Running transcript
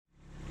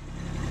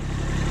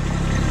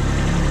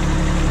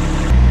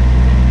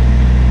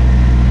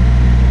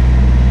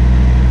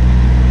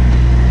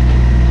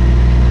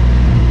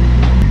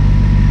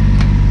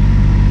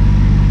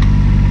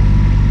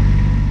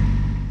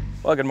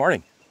Well, good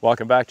morning.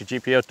 Welcome back to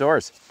GP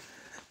Outdoors.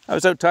 I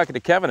was out talking to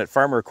Kevin at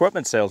Farmer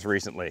Equipment Sales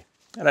recently,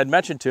 and I'd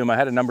mentioned to him I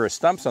had a number of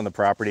stumps on the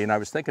property and I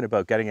was thinking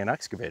about getting an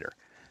excavator,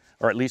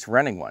 or at least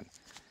renting one.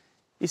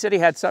 He said he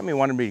had something he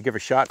wanted me to give a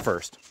shot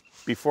first,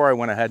 before I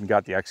went ahead and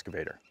got the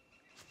excavator.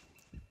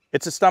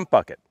 It's a stump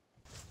bucket.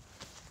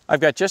 I've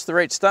got just the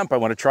right stump I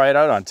want to try it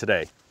out on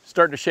today.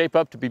 Starting to shape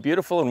up to be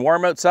beautiful and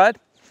warm outside.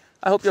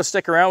 I hope you'll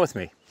stick around with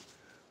me.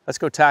 Let's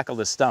go tackle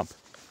this stump.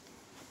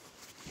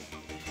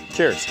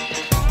 Cheers.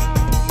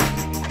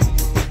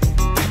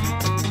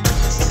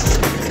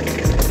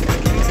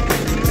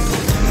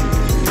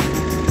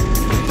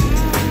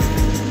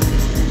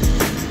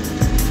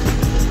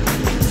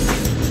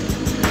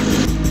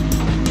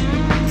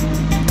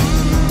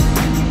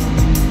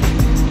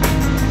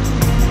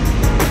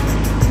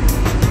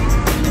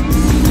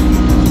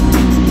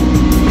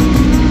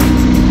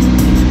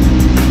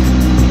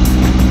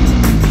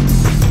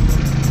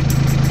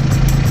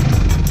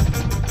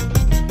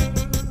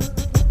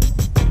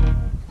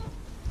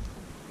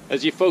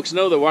 As you folks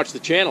know that watch the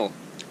channel,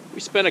 we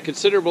spent a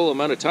considerable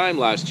amount of time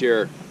last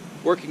year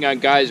working on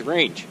Guy's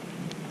range.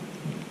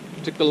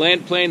 Took the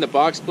land plane, the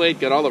box plate,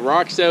 got all the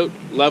rocks out,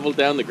 leveled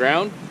down the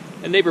ground,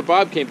 and neighbor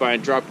Bob came by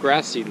and dropped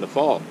grass seed in the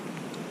fall.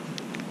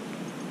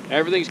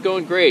 Everything's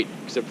going great,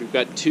 except we've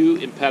got two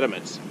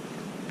impediments.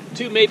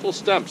 Two maple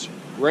stumps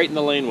right in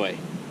the laneway.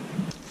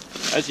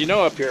 As you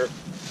know up here,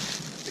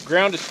 the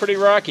ground is pretty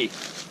rocky,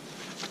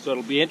 so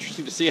it'll be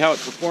interesting to see how it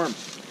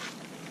performs.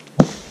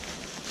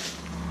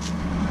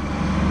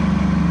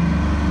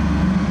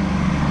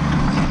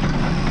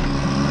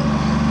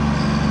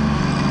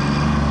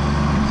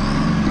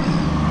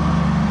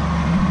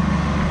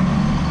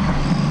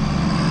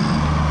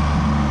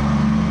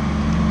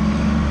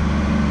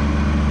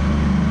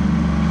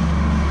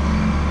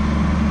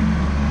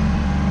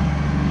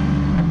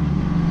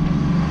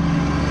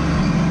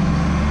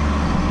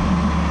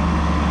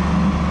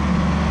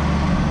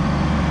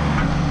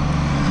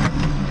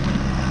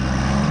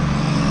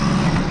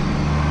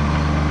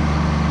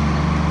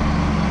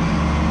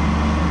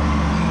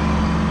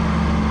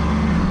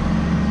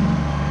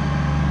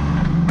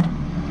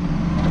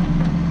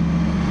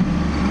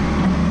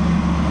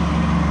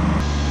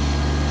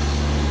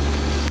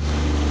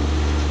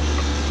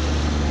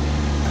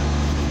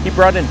 He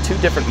brought in two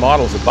different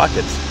models of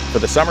buckets for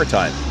the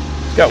summertime.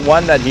 He's got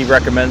one that he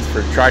recommends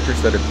for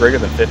tractors that are greater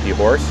than 50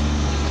 horse,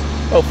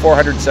 about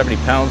 470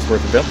 pounds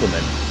worth of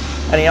implement.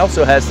 And he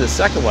also has this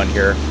second one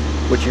here,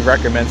 which he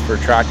recommends for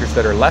tractors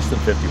that are less than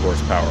 50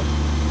 horsepower.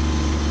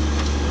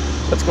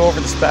 Let's go over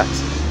the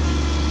specs.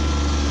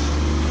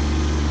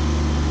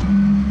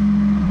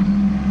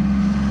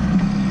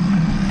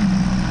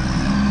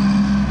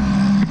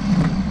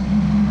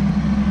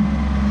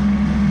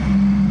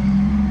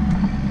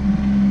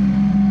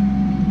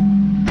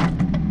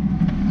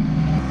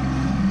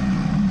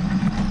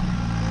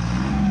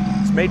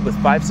 Made with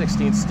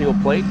 5/16 steel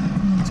plate.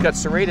 It's got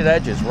serrated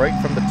edges right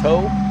from the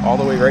toe all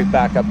the way right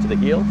back up to the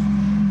heel.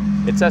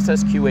 It's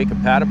SSQA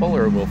compatible,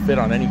 or it will fit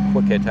on any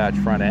quick attach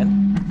front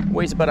end. It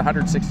weighs about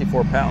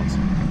 164 pounds.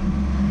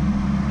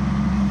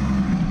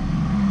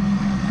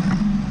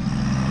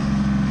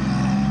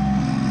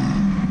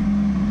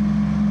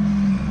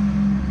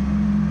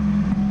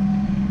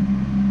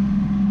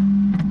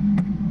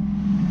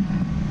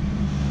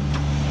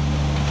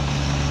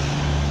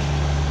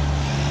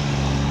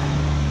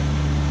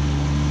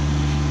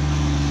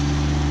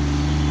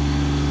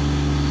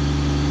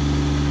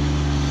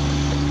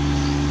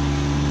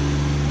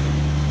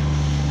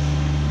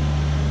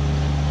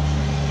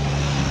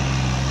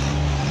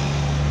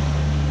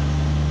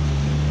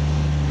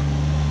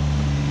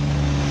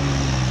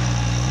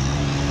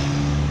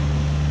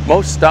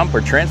 Most stump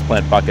or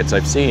transplant buckets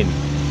I've seen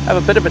have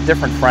a bit of a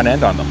different front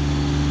end on them.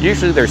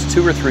 Usually there's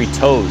 2 or 3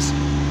 toes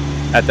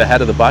at the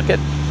head of the bucket.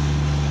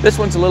 This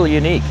one's a little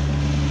unique.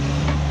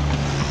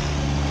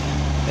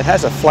 It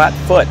has a flat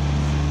foot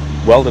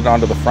welded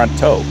onto the front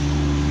toe.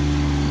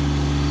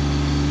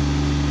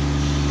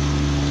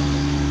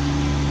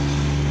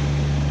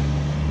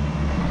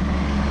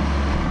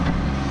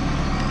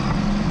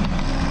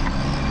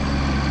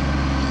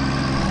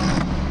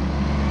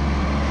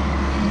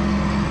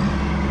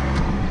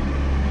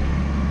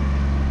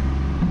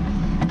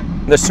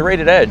 The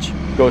serrated edge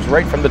goes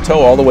right from the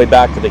toe all the way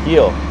back to the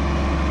heel.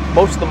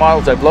 Most of the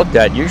models I've looked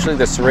at, usually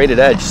the serrated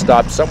edge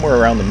stops somewhere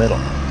around the middle.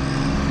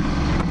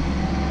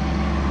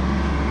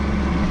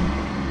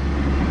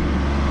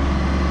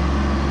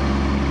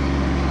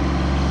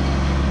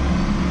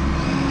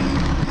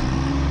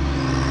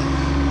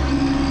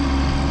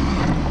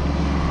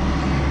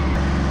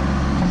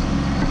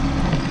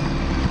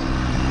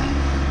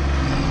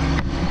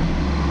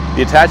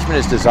 The attachment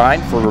is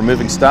designed for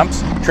removing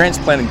stumps,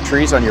 transplanting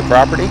trees on your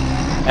property,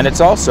 and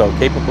it's also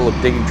capable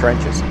of digging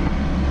trenches.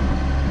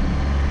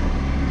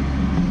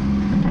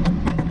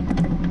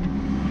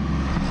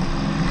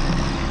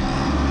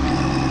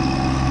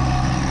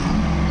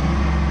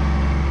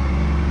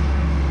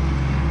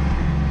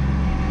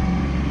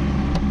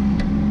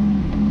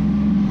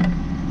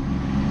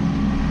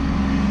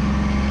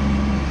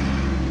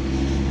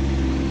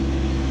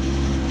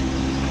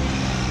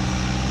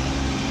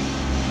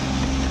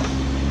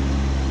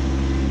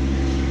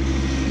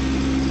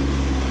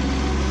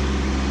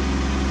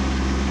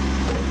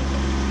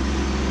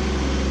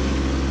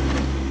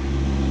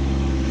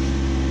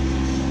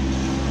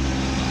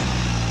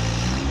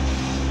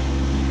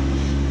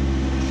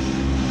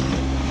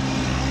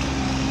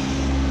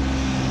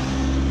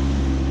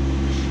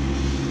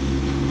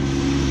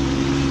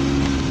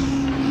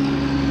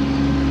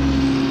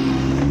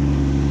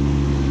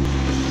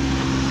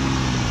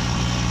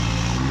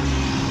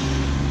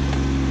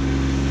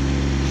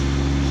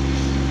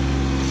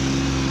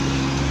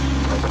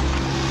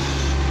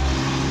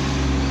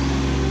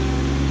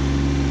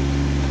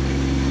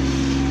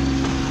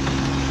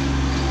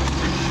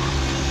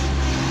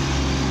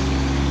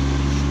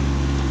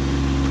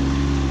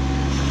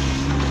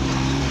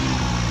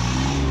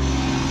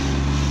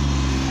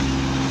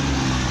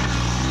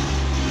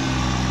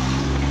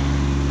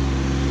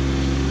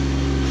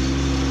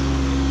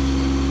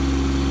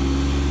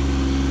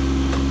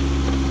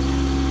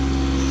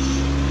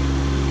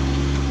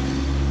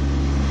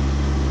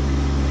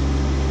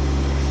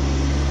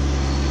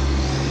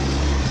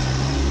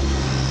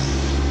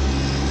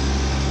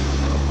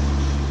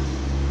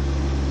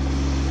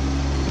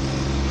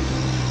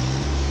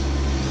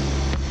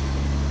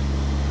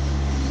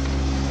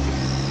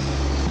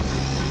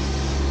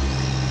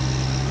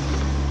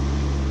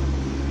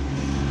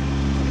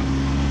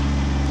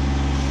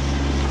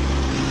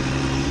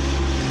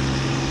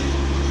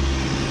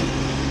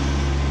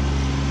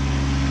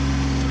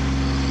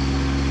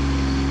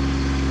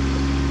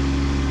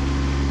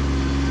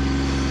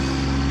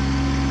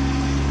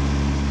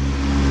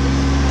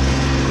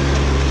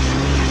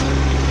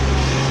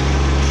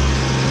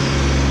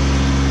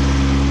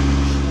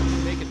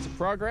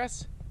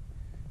 progress.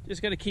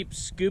 Just going to keep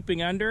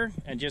scooping under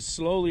and just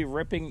slowly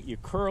ripping. You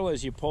curl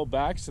as you pull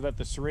back so that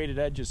the serrated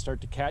edges start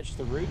to catch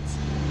the roots.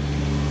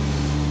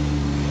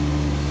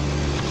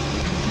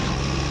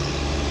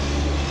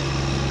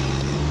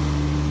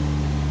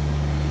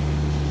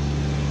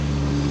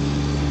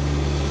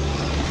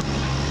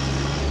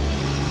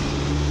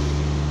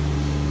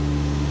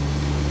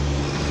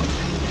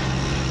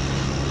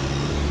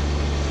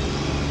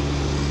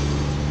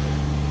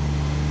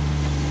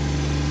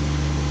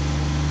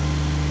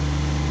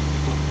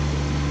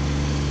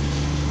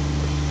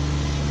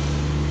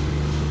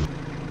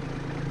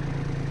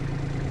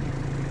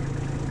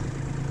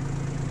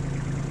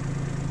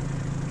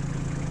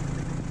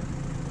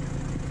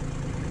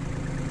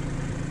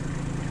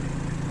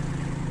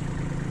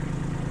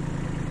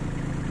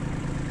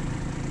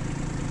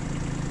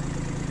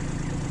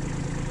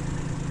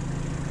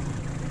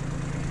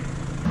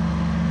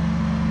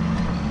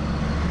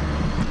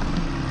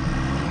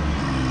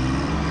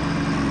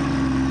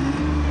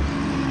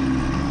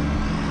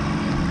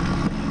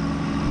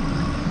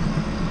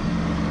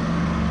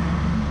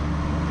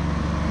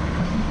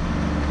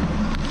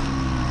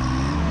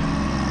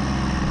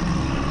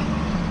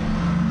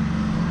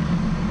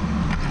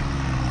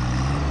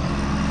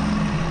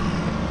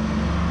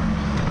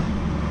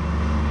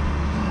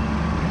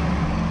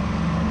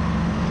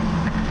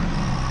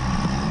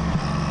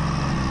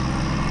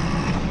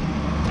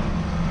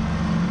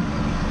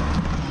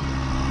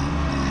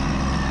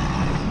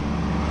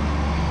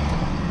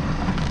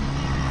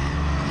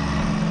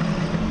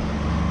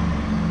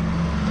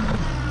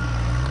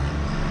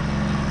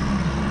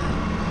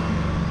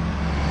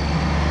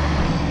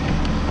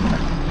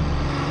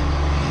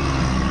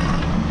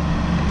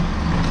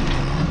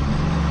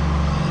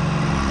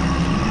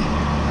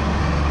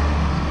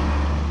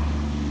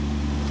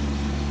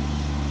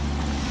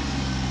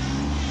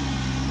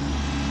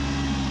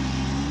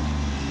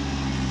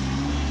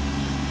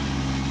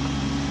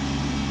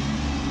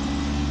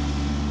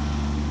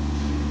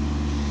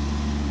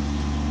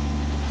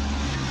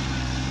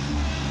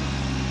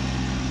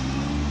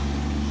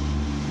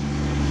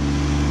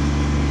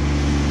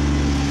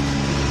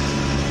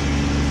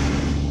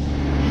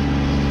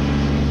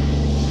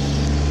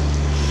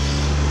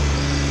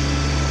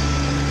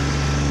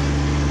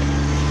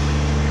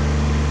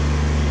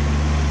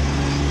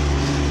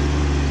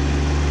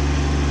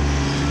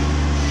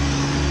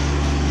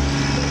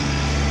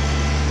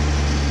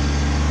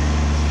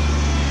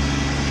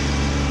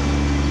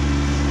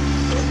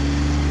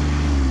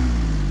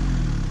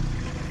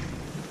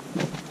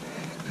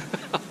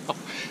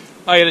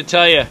 I gotta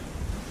tell you,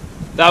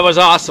 that was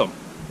awesome.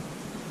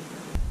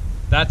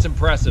 That's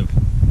impressive.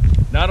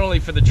 Not only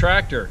for the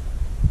tractor,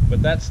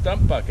 but that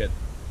stump bucket,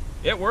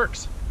 it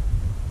works.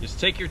 Just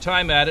take your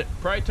time at it.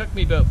 Probably took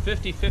me about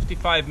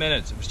 50-55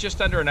 minutes. It was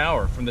just under an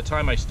hour from the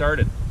time I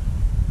started.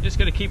 Just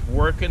gonna keep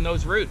working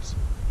those roots.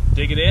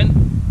 Dig it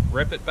in,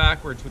 rip it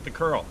backwards with the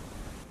curl.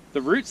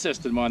 The root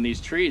system on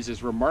these trees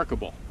is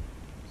remarkable.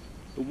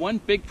 The one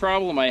big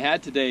problem I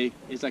had today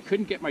is I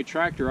couldn't get my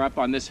tractor up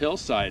on this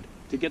hillside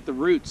to get the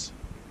roots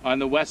on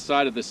the west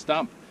side of the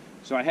stump.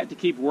 So I had to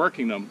keep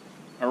working them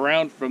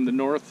around from the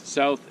north,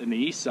 south, and the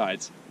east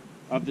sides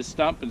of the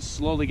stump and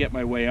slowly get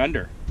my way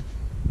under.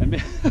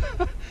 And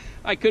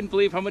I couldn't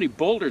believe how many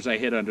boulders I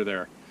hit under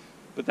there.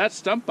 But that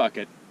stump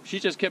bucket, she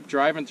just kept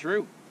driving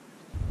through.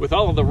 With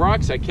all of the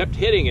rocks I kept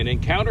hitting and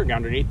encountering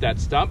underneath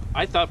that stump,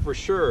 I thought for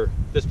sure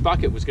this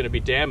bucket was going to be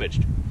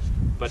damaged.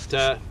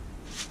 But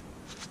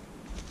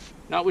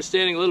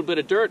notwithstanding a little bit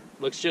of dirt,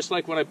 looks just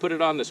like when I put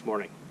it on this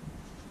morning.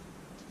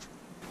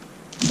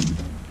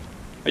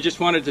 I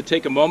just wanted to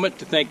take a moment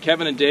to thank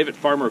Kevin and Dave at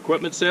Farmer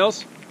Equipment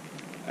Sales.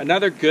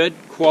 Another good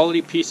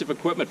quality piece of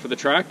equipment for the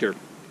tractor.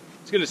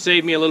 It's going to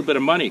save me a little bit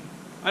of money.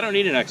 I don't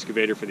need an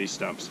excavator for these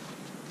stumps.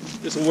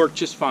 This will work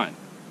just fine.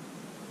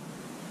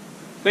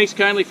 Thanks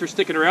kindly for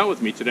sticking around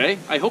with me today.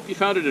 I hope you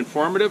found it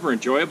informative or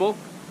enjoyable.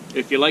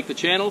 If you like the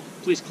channel,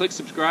 please click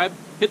subscribe,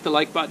 hit the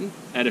like button,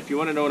 and if you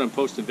want to know when I'm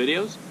posting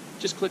videos,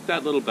 just click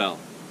that little bell.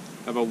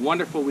 Have a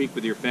wonderful week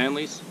with your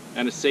families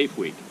and a safe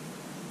week.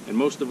 And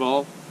most of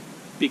all,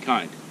 be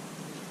kind.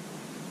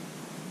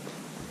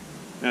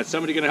 Now, is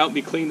somebody going to help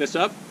me clean this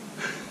up?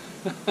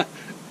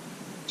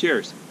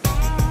 Cheers.